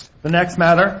The next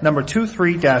matter, number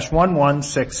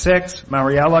 23-1166,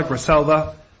 Mariela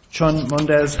Griselda, Chun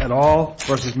Mendez et al.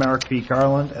 Versus Merrick B.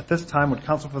 Garland. At this time, would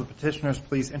counsel for the petitioners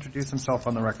please introduce himself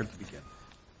on the record to begin?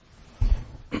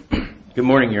 Good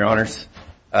morning, Your Honors.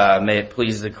 May it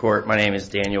please the Court, my name is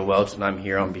Daniel Welch, and I'm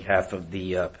here on behalf of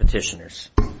the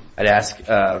petitioners. I'd ask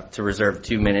to reserve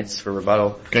 2 minutes for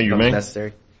rebuttal. Okay, you may.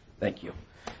 Necessary. Thank you.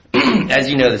 As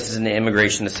you know, this is an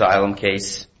immigration asylum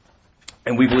case,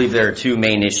 and we believe there are two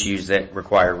main issues that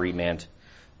require remand.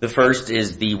 The first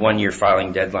is the one-year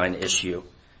filing deadline issue.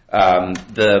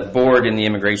 The board and the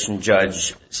immigration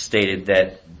judge stated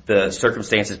that the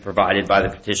circumstances provided by the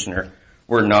petitioner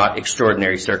were not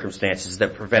extraordinary circumstances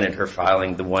that prevented her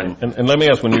filing the one. And let me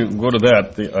ask, when you go to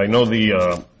that, I know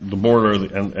the board or the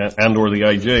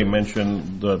IJ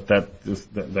mentioned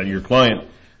that your client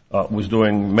was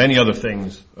doing many other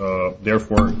things,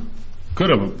 therefore could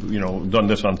have done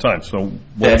this on time. So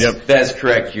that's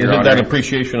correct, Your Honor. Is that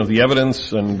appreciation of the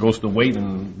evidence and goes to wait,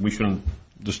 and we shouldn't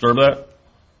disturb that?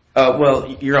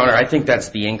 Well, Your Honor, I think that's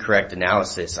the incorrect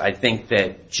analysis. I think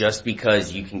that just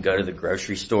because you can go to the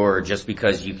grocery store, or just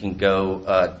because you can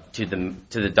go to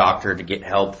the doctor to get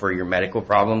help for your medical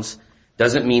problems,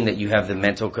 doesn't mean that you have the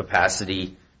mental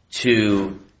capacity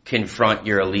to confront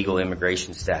your illegal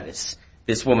immigration status.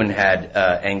 This woman had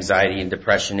anxiety and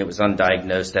depression. It was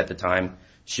undiagnosed at the time.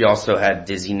 She also had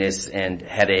dizziness and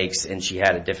headaches, and she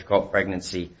had a difficult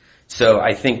pregnancy. So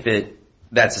I think that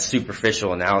that's a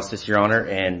superficial analysis, Your Honor,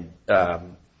 and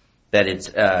that it's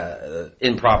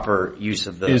improper use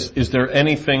of the... Is there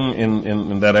anything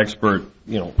in that expert,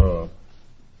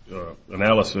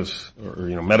 analysis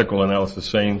or, medical analysis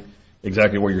saying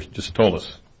exactly what you just told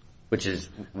us? Which is...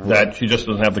 That she just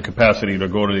doesn't have the capacity to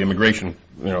go to the immigration,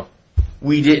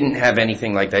 We didn't have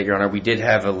anything like that, Your Honor. We did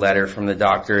have a letter from the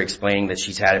doctor explaining that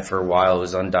she's had it for a while. It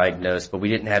was undiagnosed, but we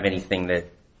didn't have anything that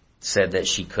said that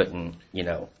she couldn't,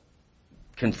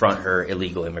 confront her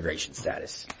illegal immigration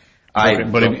status.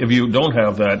 But if you don't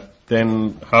have that,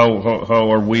 then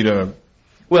how are we to...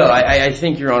 Well, I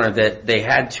think, Your Honor, that they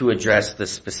had to address the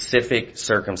specific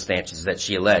circumstances that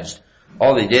she alleged.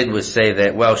 All they did was say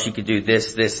that, well, she could do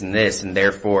this, this, and this, and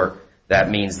therefore that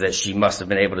means that she must have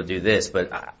been able to do this.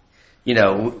 But,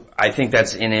 I think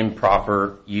that's an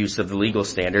improper use of the legal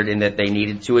standard, in that they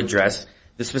needed to address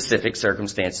the specific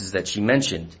circumstances that she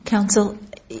mentioned. Counsel,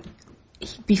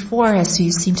 before us,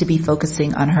 you seem to be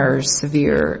focusing on her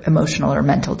severe emotional or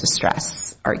mental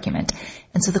distress argument.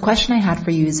 And so the question I had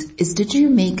for you is did you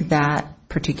make that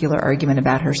particular argument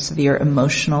about her severe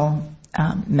emotional,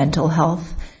 mental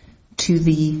health to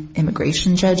the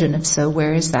immigration judge? And if so,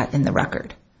 where is that in the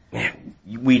record?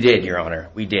 We did, Your Honor.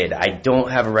 We did. I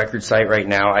don't have a record site right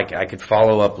now. I could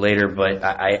follow up later,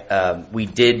 but we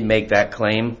did make that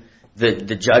claim.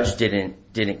 The judge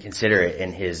didn't consider it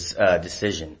in his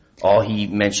decision. All he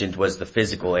mentioned was the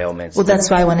physical ailments. Well, that's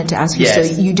why I wanted to ask you.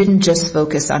 Yes. So you didn't just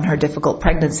focus on her difficult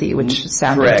pregnancy, which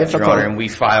sounded Correct, difficult. Your Honor. And we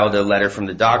filed a letter from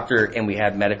the doctor, and we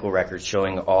had medical records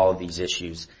showing all of these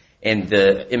issues. And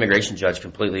the immigration judge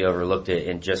completely overlooked it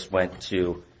and just went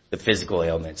to the physical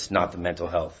ailments, not the mental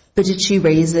health. But did she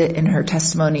raise it in her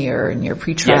testimony or in your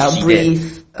pretrial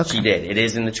brief? Did. Okay. She did. It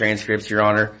is in the transcripts, Your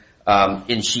Honor.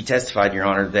 And she testified, Your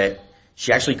Honor, that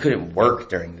she actually couldn't work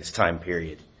during this time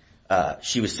period.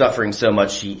 She was suffering so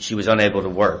much she was unable to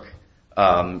work.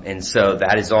 And so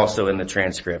that is also in the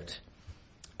transcript.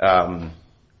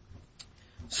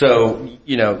 So,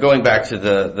 going back to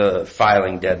the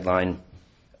filing deadline,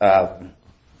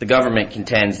 the government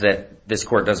contends that this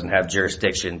court doesn't have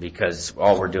jurisdiction because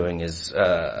all we're doing is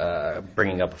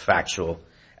bringing up a factual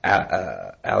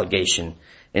allegation.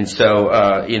 And so,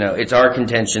 it's our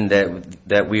contention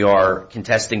that we are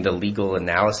contesting the legal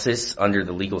analysis under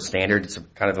the legal standard. It's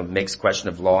kind of a mixed question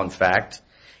of law and fact.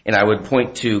 And I would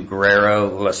point to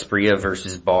Guerrero-Lasprilla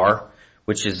versus Barr,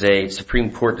 which is a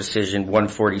Supreme Court decision,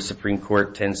 140 Supreme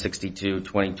Court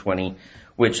 1062-2020,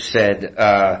 which said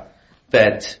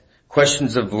that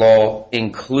questions of law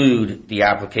include the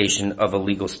application of a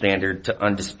legal standard to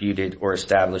undisputed or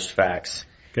established facts.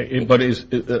 Okay, but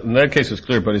in that case it's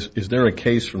clear, but is there a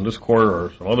case from this court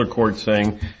or some other court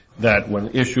saying that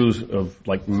when issues of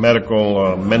like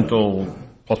medical, mental,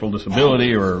 possible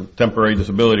disability or temporary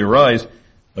disability arise,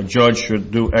 a judge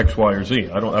should do X, Y, or Z?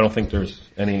 I don't think there's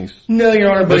any... No,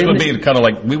 Your Honor. This would be kind of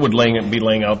like we would be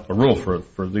laying out a rule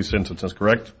for these instances,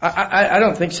 correct? I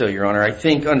don't think so, Your Honor. I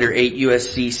think under 8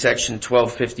 U.S.C. Section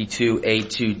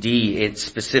 1252A2D, it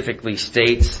specifically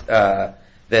states that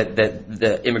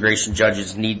the immigration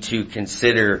judges need to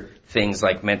consider things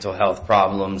like mental health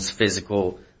problems,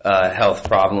 physical health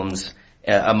problems,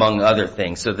 among other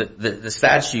things. So the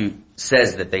statute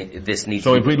says that this needs.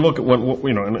 So if we look at what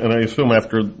and I assume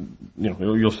after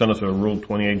you'll send us a Rule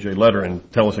 28J letter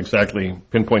and tell us exactly,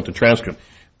 pinpoint the transcript.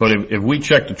 But if we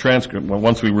check the transcript,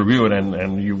 once we review it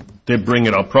and you did bring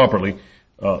it up properly,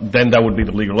 then that would be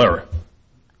the legal error.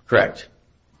 Correct.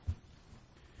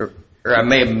 Or I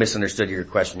may have misunderstood your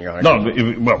question, Your Honor.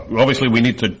 No, well, obviously we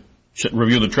need to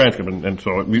review the transcript, and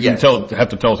so you have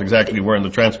to tell us exactly where in the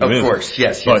transcript it is. Of course,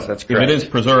 yes, but that's correct. If it is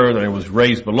preserved and it was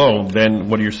raised below, then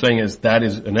what you're saying is that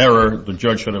is an error. The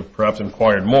judge should have perhaps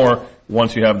inquired more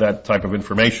once you have that type of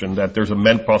information, that there's a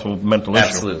possible mental issue.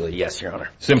 Absolutely, yes, Your Honor.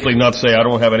 Simply not say, I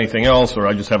don't have anything else, or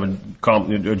I just have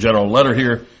a general letter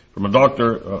here from a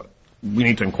doctor. We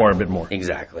need to inquire a bit more.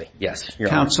 Exactly, yes, Your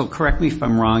Honor. Counsel, correct me if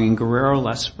I'm wrong. In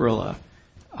Guerrero-Lasprilla,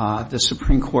 the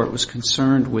Supreme Court was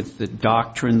concerned with the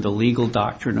legal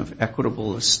doctrine of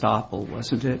equitable estoppel,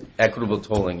 wasn't it? Equitable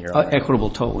tolling, Your Honor. Equitable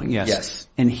tolling, yes. Yes.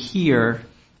 And here,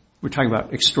 we're talking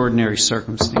about extraordinary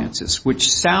circumstances,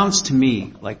 which sounds to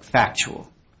me like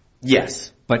factual.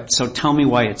 Yes. But so tell me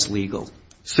why it's legal.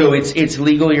 So it's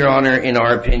legal, Your Honor, in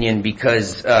our opinion,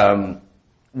 because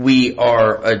we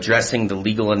are addressing the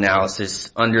legal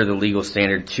analysis under the legal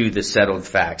standard to the settled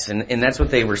facts. And that's what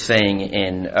they were saying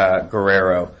in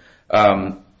Guerrero.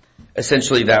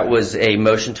 Essentially, that was a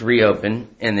motion to reopen,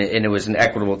 and it was an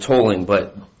equitable tolling,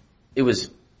 but it was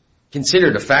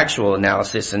considered a factual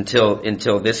analysis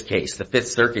until this case. The Fifth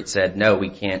Circuit said, no, we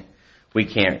can't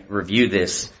review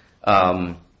this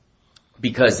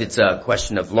because it's a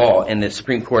question of law. And the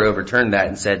Supreme Court overturned that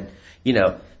and said,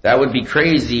 that would be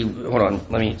crazy. Hold on,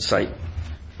 let me cite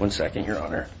 1 second, Your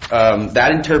Honor.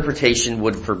 That interpretation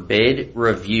would forbid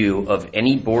review of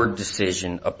any board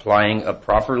decision applying a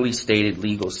properly stated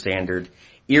legal standard,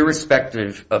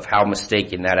 irrespective of how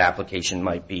mistaken that application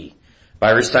might be.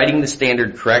 By reciting the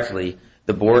standard correctly,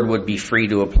 the board would be free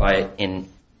to apply it in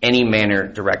any manner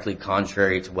directly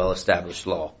contrary to well-established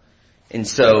law. And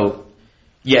so,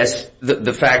 yes,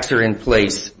 the facts are in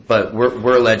place, but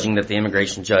we're alleging that the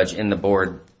immigration judge and the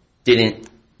board didn't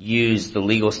use the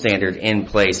legal standard in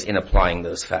place in applying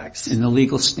those facts. And the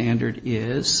legal standard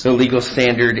is? The legal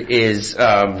standard is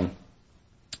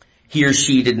he or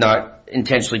she did not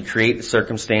intentionally create the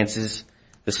circumstances.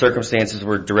 The circumstances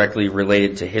were directly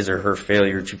related to his or her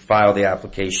failure to file the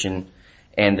application,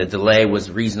 and the delay was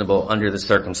reasonable under the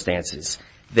circumstances.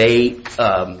 They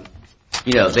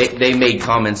made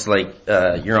comments like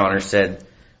Your Honor said,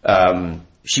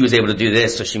 she was able to do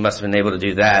this, so she must have been able to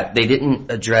do that. They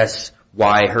didn't address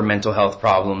why her mental health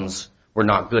problems were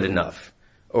not good enough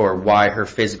or why her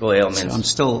physical ailments. So I'm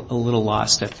still a little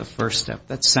lost at the first step.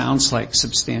 That sounds like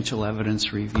substantial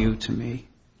evidence review to me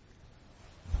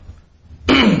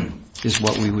is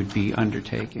what we would be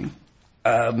undertaking.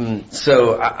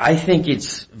 So I think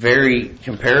it's very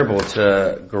comparable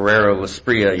to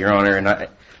Guerrero-Lasprilla, Your Honor, and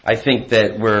I think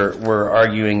that we're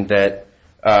arguing that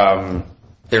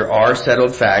there are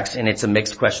settled facts, and it's a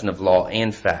mixed question of law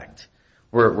and fact.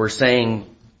 We're saying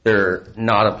they're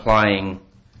not applying,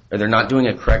 or they're not doing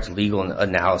a correct legal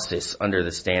analysis under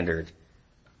the standard.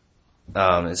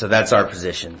 And so that's our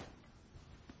position.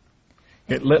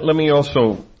 Let me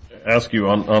also ask you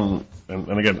on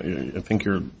and again, I think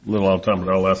you're a little out of time,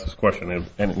 but I'll ask this question,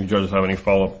 if any judges have any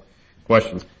follow-up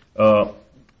questions.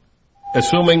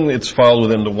 Assuming it's filed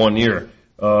within the 1 year,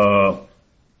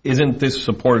 isn't this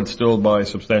supported still by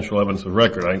substantial evidence of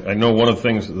record? I know one of the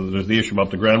things, there's the issue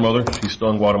about the grandmother. She's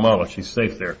still in Guatemala. She's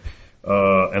safe there.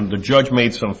 And the judge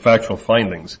made some factual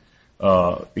findings,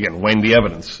 again, weighing the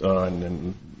evidence.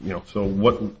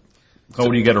 So how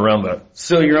do you get around that?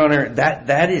 So, Your Honor,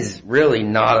 that is really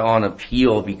not on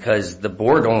appeal because the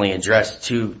board only addressed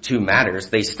two matters.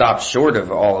 They stopped short of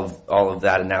all of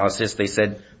that analysis. They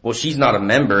said, well, she's not a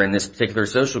member in this particular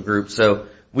social group, so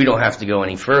we don't have to go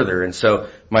any further. And so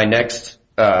my next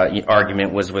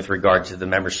argument was with regard to the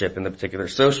membership in the particular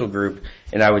social group,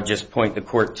 and I would just point the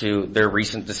court to their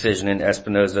recent decision in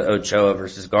Espinoza-Ochoa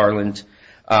versus Garland,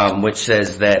 which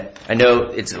says that, I know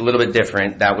it's a little bit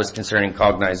different. That was concerning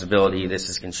cognizability. This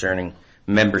is concerning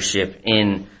membership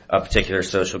in a particular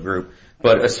social group.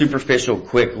 But a superficial,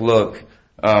 quick look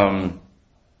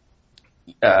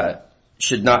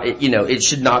should not, it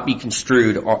should not be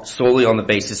construed solely on the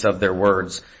basis of their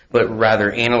words, but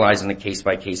rather analyzed on a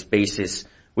case-by-case basis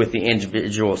with the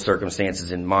individual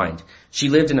circumstances in mind. She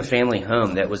lived in a family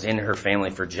home that was in her family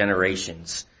for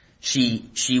generations.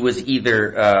 She was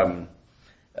either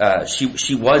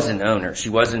she was an owner. She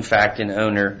was, in fact, an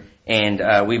owner,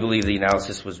 and we believe the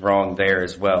analysis was wrong there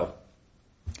as well.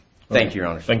 Thank you, Your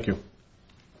Honor. Thank you.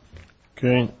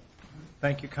 Okay.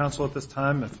 Thank you, counsel. At this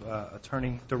time, if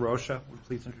Attorney DeRocha would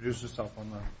please introduce herself on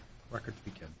the record to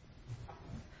begin.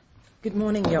 Good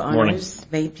morning, Your Honors.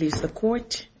 May it please the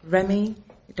Court. Remy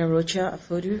DeRocha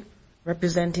Afodu,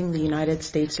 representing the United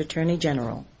States Attorney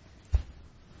General.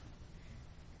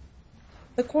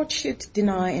 The Court should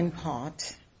deny in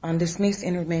part, and dismiss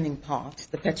in remaining part,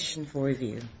 the petition for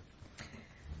review.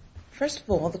 First of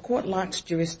all, the Court lacks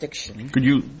jurisdiction. Could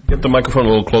you get the microphone a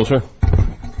little closer?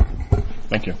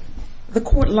 Thank you. The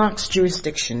Court lacks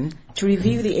jurisdiction to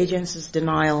review the agency's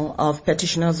denial of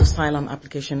petitioner's asylum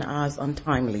application as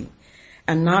untimely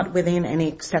and not within any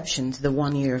exception to the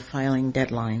 1-year filing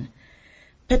deadline.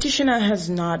 Petitioner has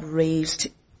not raised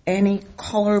any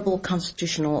colorable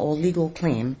constitutional or legal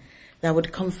claim that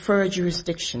would confer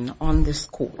jurisdiction on this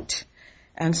Court.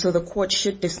 And so the Court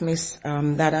should dismiss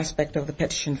that aspect of the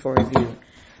petition for review.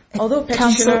 Although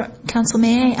petitioner... Counsel,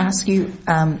 may I ask you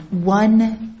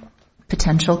one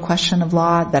potential question of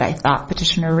law that I thought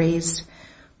petitioner raised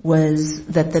was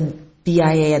that the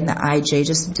BIA and the IJ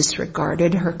just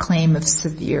disregarded her claim of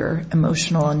severe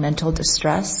emotional and mental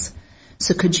distress.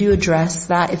 So could you address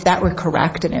that? If that were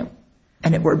correct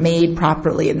and it were made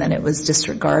properly and then it was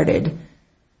disregarded,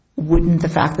 wouldn't the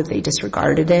fact that they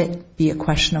disregarded it be a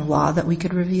question of law that we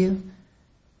could review?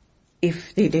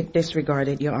 If they did disregard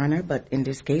it, Your Honor, but in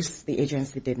this case, the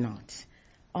agency did not.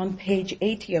 On page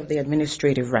 80 of the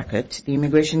administrative record, the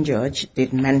immigration judge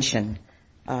did mention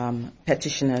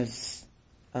petitioner's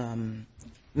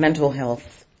mental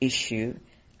health issue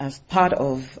as part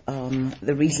of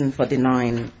the reason for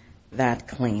denying that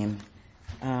claim.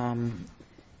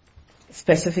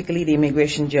 Specifically, the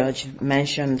immigration judge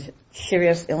mentioned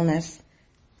serious illness,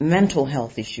 mental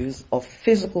health issues, or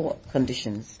physical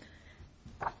conditions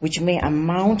which may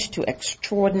amount to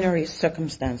extraordinary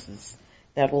circumstances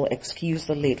that will excuse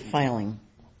the late filing,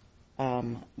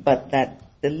 but that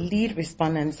the lead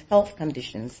respondent's health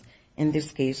conditions in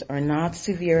this case are not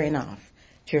severe enough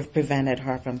to have prevented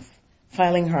her from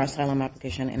filing her asylum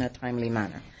application in a timely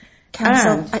manner.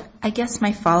 Counsel, I guess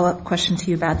my follow-up question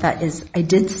to you about that is I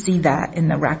did see that in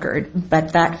the record,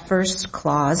 but that first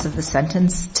clause of the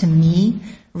sentence to me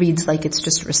reads like it's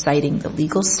just reciting the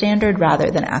legal standard rather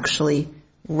than actually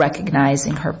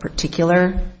recognizing her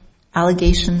particular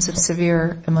allegations of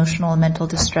severe emotional and mental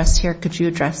distress here. Could you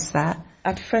address that?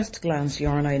 At first glance,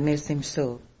 Your Honor, it may seem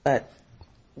so, but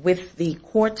with the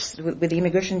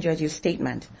immigration judge's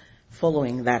statement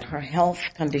following that her health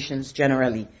conditions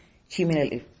generally,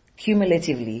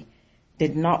 cumulatively,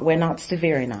 were not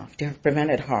severe enough to have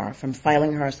prevented her from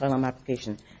filing her asylum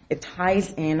application, it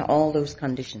ties in all those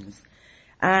conditions.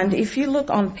 And if you look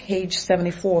on page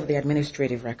 74 of the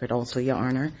administrative record also, Your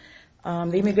Honor,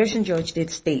 the immigration judge did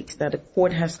state that the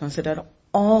court has considered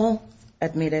all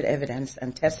admitted evidence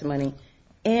and testimony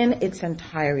in its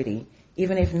entirety,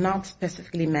 even if not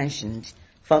specifically mentioned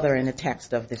further in the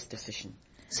text of this decision.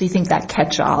 So you think that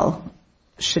catch-all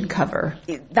should cover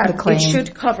the claim? It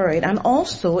should cover it. And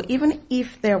also, even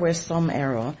if there was some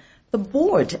error, the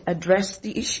board addressed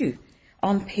the issue.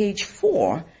 On page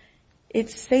 4, it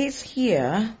says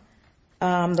here,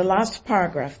 the last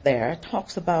paragraph there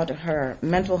talks about her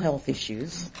mental health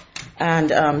issues.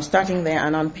 And starting there,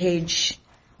 and on page,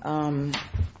 the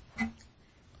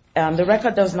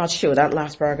record does not show, that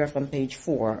last paragraph on page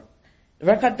 4, the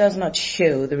record does not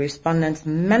show the respondent's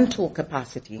mental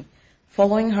capacity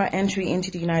following her entry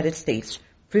into the United States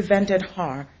prevented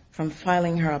her from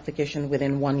filing her application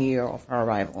within 1 year of her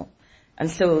arrival. And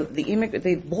so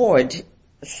the board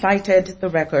cited the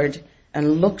record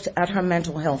and looked at her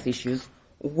mental health issues,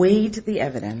 weighed the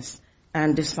evidence,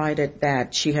 and decided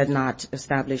that she had not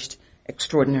established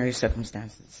extraordinary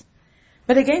circumstances.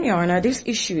 But again, Your Honor, this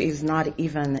issue is not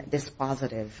even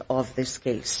dispositive of this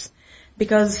case,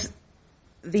 because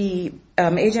the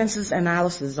agency's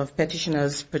analysis of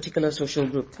petitioner's particular social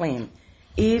group claim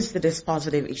is the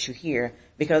dispositive issue here,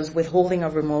 because withholding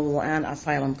of removal and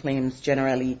asylum claims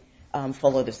generally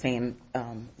follow the same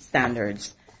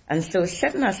standards. And so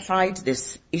setting aside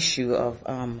this issue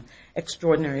of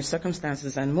extraordinary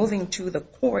circumstances and moving to the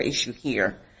core issue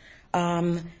here,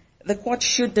 the court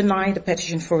should deny the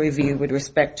petition for review with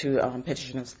respect to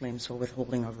petitioner's claims for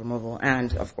withholding of removal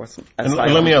and, of course, asylum.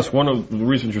 And let me ask, one of the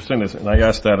reasons you're saying this, and I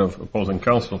asked that of opposing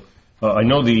counsel, I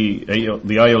know the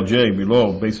ILJ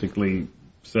below basically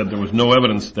said there was no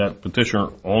evidence that petitioner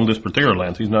owned this particular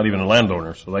land. He's not even a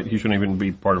landowner, so he shouldn't even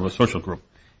be part of a social group.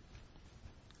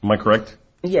 Am I correct?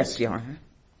 Yes, Your Honor.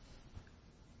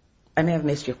 I may have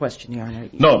missed your question, Your Honor.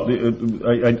 No,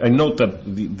 I note that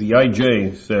the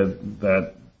IJ said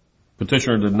that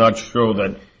petitioner did not show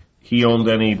that he owned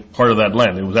any part of that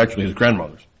land. It was actually his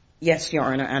grandmother's. Yes, Your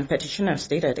Honor, and petitioner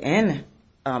stated in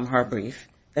her brief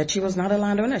that she was not a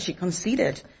landowner. She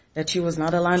conceded that she was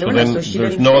not a landowner. So then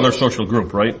there's no other social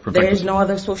group, right? There is no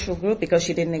other social group because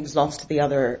she didn't exhaust the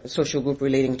other social group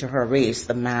relating to her race,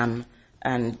 the MAM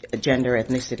and gender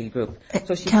ethnicity group.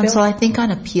 So she Counsel, I think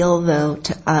on appeal, though,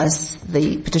 to us,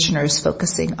 the petitioner is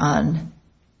focusing on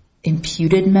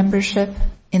imputed membership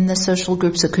in the social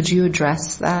group. So could you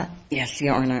address that? Yes,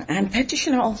 Your Honor. And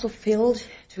petitioner also failed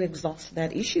to exhaust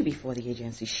that issue before the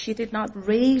agency. She did not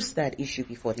raise that issue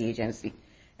before the agency.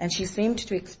 And she seemed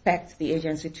to expect the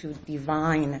agency to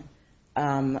divine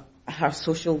her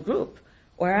social group,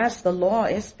 whereas the law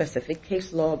is specific,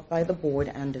 case law by the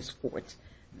board and this court,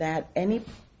 that any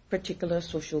particular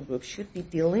social group should be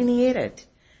delineated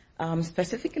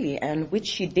specifically, and which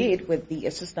she did with the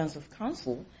assistance of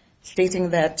counsel, stating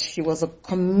that she was a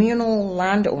communal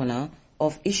landowner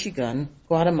of Ishigan,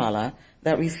 Guatemala,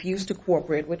 that refused to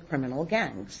cooperate with criminal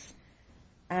gangs.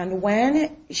 And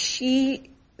when she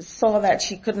saw that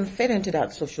she couldn't fit into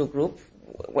that social group,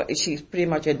 she pretty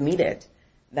much admitted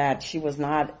that she was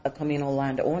not a communal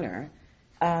landowner.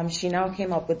 She now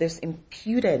came up with this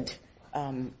imputed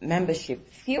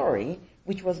membership theory,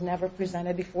 which was never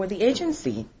presented before the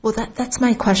agency. Well, that's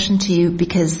my question to you,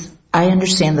 because I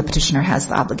understand the petitioner has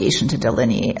the obligation to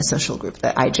delineate a social group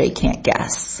that IJ can't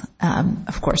guess.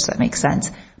 Of course, that makes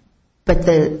sense. But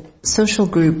the social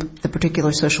group, the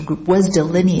particular social group, was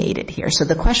delineated here. So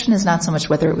the question is not so much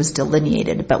whether it was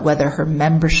delineated, but whether her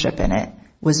membership in it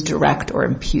was direct or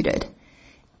imputed.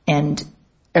 And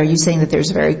are you saying that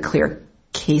there's a very clear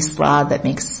case law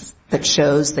that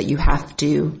shows that you have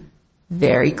to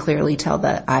very clearly tell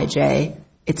the IJ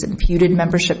it's imputed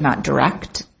membership, not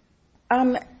direct?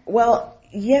 Well,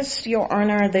 yes, Your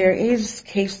Honor, there is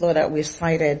case law that we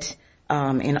cited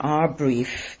in our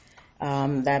brief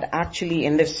that actually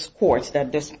in this court,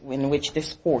 in which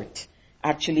this court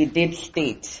actually did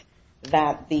state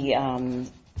that the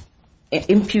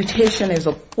imputation is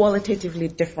a qualitatively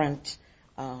different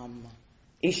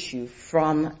issue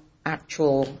from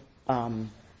actual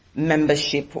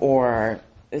membership, or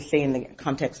say in the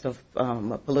context of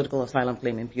political asylum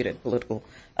claim, imputed political.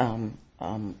 And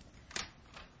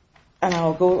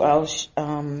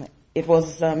it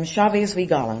was Chavez v.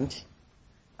 Garland,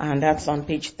 and that's on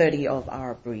page 30 of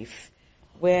our brief,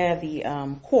 where the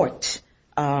court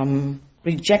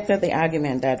rejected the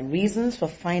argument that reasons for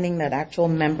finding that actual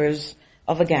members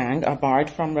of a gang are barred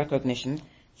from recognition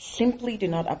simply do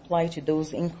not apply to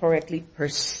those incorrectly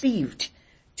perceived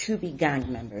to be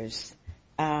gang members.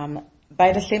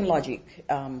 By the same logic,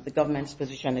 the government's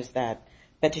position is that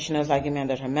petitioner's argument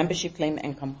that her membership claim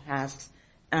encompassed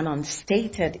an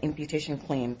unstated imputation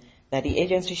claim that the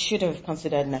agency should have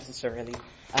considered necessarily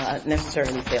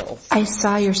fails. I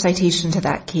saw your citation to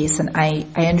that case, and I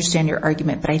understand your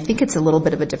argument, but I think it's a little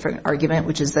bit of a different argument,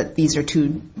 which is that these are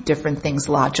two different things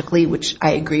logically, which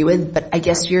I agree with. But I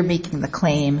guess you're making the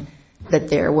claim that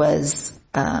there was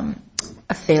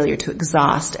a failure to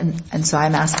exhaust. And so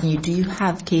I'm asking you, do you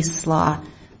have case law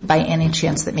by any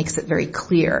chance that makes it very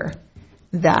clear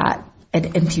that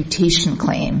an imputation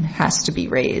claim has to be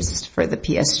raised for the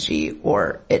PSG,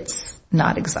 or it's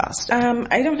not exhausted?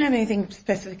 I don't have anything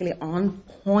specifically on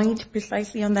point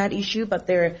precisely on that issue, but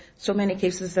there are so many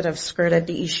cases that have skirted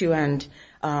the issue and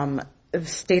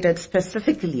stated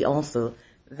specifically also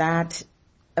that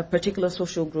a particular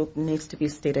social group needs to be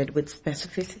stated with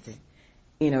specificity,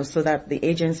 so that the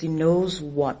agency knows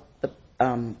what the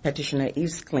petitioner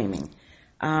is claiming.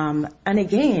 And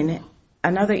again,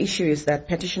 another issue is that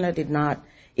petitioner did not,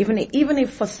 even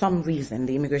if for some reason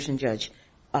the immigration judge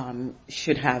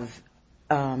should have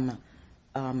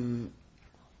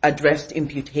addressed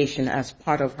imputation as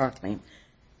part of her claim,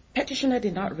 petitioner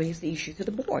did not raise the issue to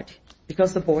the board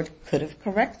because the board could have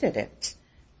corrected it.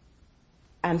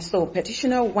 And so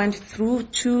petitioner went through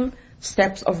 2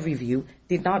 steps of review,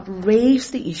 did not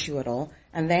raise the issue at all,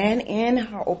 and then in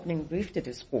her opening brief to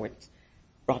this court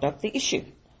brought up the issue.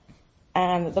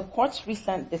 And the court's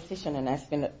recent decision in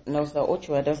Espinosa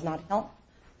Ochoa does not help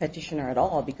petitioner at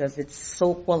all because it's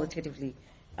so qualitatively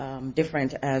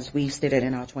different as we stated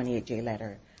in our 28J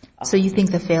letter. So you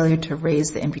think the failure to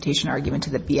raise the imputation argument to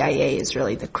the BIA is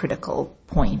really the critical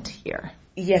point here?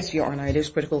 Yes, Your Honor, it is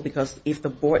critical because if the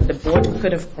board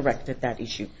could have corrected that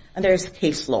issue, and there is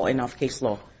enough case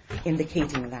law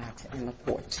indicating that in the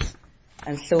courts.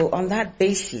 And so on that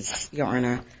basis, Your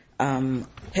Honor,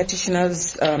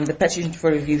 the petition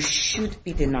for review should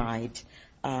be denied.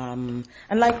 And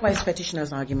likewise,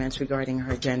 petitioner's arguments regarding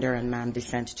her gender and man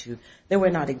descent too, they were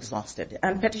not exhausted.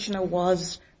 And petitioner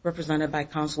was represented by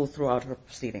counsel throughout her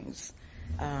proceedings.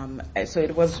 So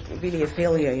it was really a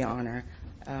failure, Your Honor,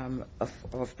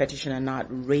 of petitioner not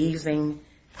raising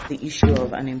the issue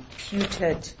of an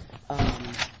imputed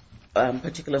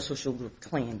particular social group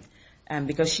claim,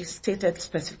 because she stated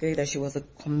specifically that she was a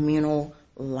communal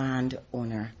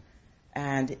landowner.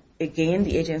 And again,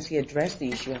 the agency addressed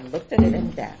the issue and looked at it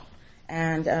in depth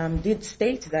and did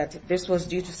state that this was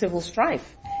due to civil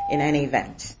strife in any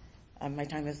event. My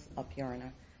time is up, Your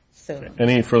Honor. So, Okay.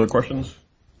 Any further questions?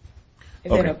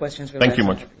 if there are no questions, Thank you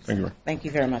much. Thank you. Thank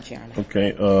you very much, Your Honor.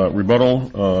 Okay.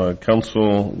 Rebuttal.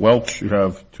 Counsel Welch, you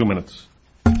have 2 minutes.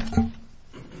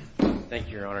 Thank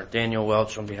you, Your Honor. Daniel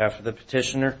Welch on behalf of the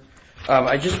petitioner.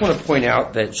 I just want to point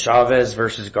out that Chavez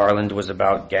versus Garland was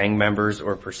about gang members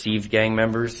or perceived gang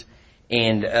members,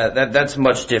 and that's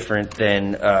much different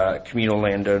than communal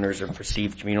landowners or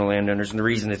perceived communal landowners. And the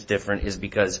reason it's different is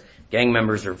because gang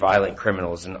members are violent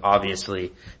criminals, and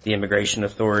obviously the immigration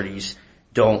authorities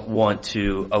don't want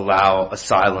to allow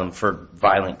asylum for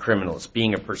violent criminals.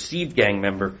 Being a perceived gang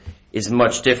member is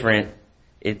much different.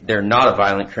 They're not a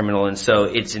violent criminal, and so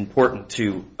it's important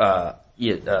to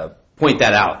point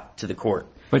that out to the court.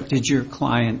 But did your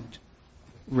client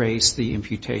raise the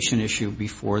imputation issue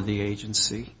before the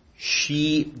agency?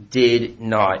 She did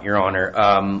not, Your Honor.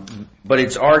 But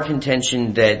it's our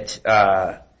contention that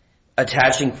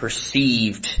attaching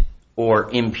perceived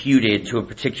or imputed to a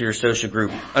particular social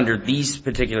group under these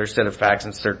particular set of facts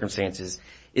and circumstances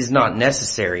is not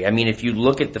necessary. I mean, if you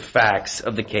look at the facts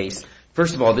of the case,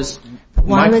 first of all, this...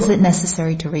 Why was it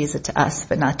necessary to raise it to us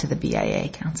but not to the BIA,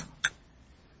 counsel?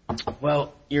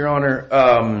 Well, Your Honor,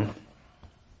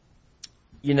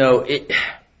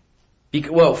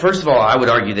 well, first of all, I would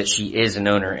argue that she is an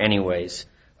owner anyways.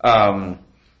 Let's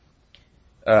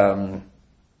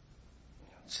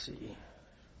see.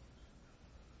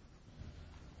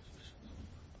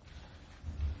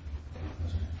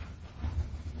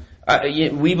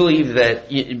 We believe that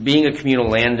being a communal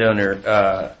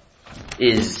landowner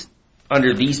is,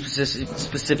 under these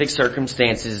specific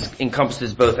circumstances,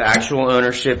 encompasses both actual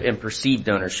ownership and perceived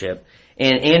ownership.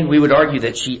 And we would argue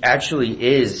that she actually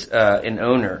is an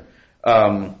owner.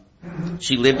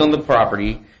 She lived on the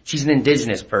property. She's an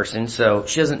indigenous person, so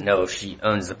she doesn't know if she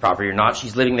owns the property or not.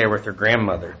 She's living there with her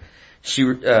grandmother.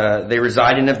 They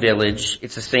reside in a village.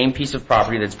 It's the same piece of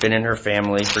property that's been in her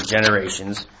family for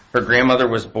generations. Her grandmother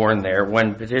was born there.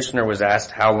 When petitioner was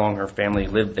asked how long her family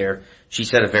lived there, she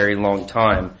said a very long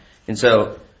time. And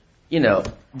so, do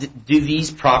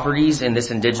these properties in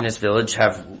this indigenous village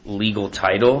have legal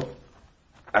title?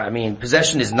 I mean,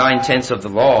 possession is 9/10 of the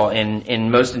law, and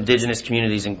in most indigenous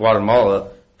communities in Guatemala,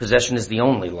 possession is the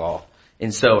only law.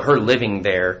 And so her living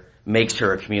there makes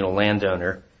her a communal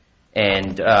landowner.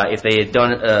 And if they had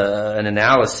done an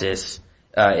analysis,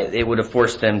 it would have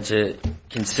forced them to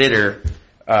consider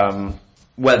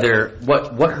what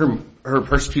her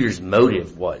persecutor's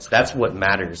motive was. That's what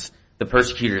matters, the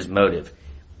persecutor's motive.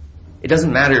 It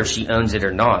doesn't matter if she owns it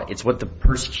or not. It's what the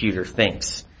persecutor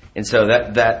thinks. And so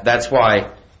that's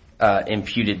why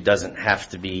imputed doesn't have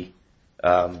to be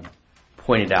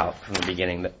pointed out from the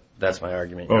beginning. That's my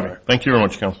argument. Okay. Thank you very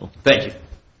much, counsel. Thank you.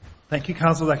 Thank you,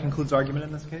 counsel. That concludes argument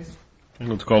in this case.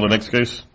 Let's call the next case.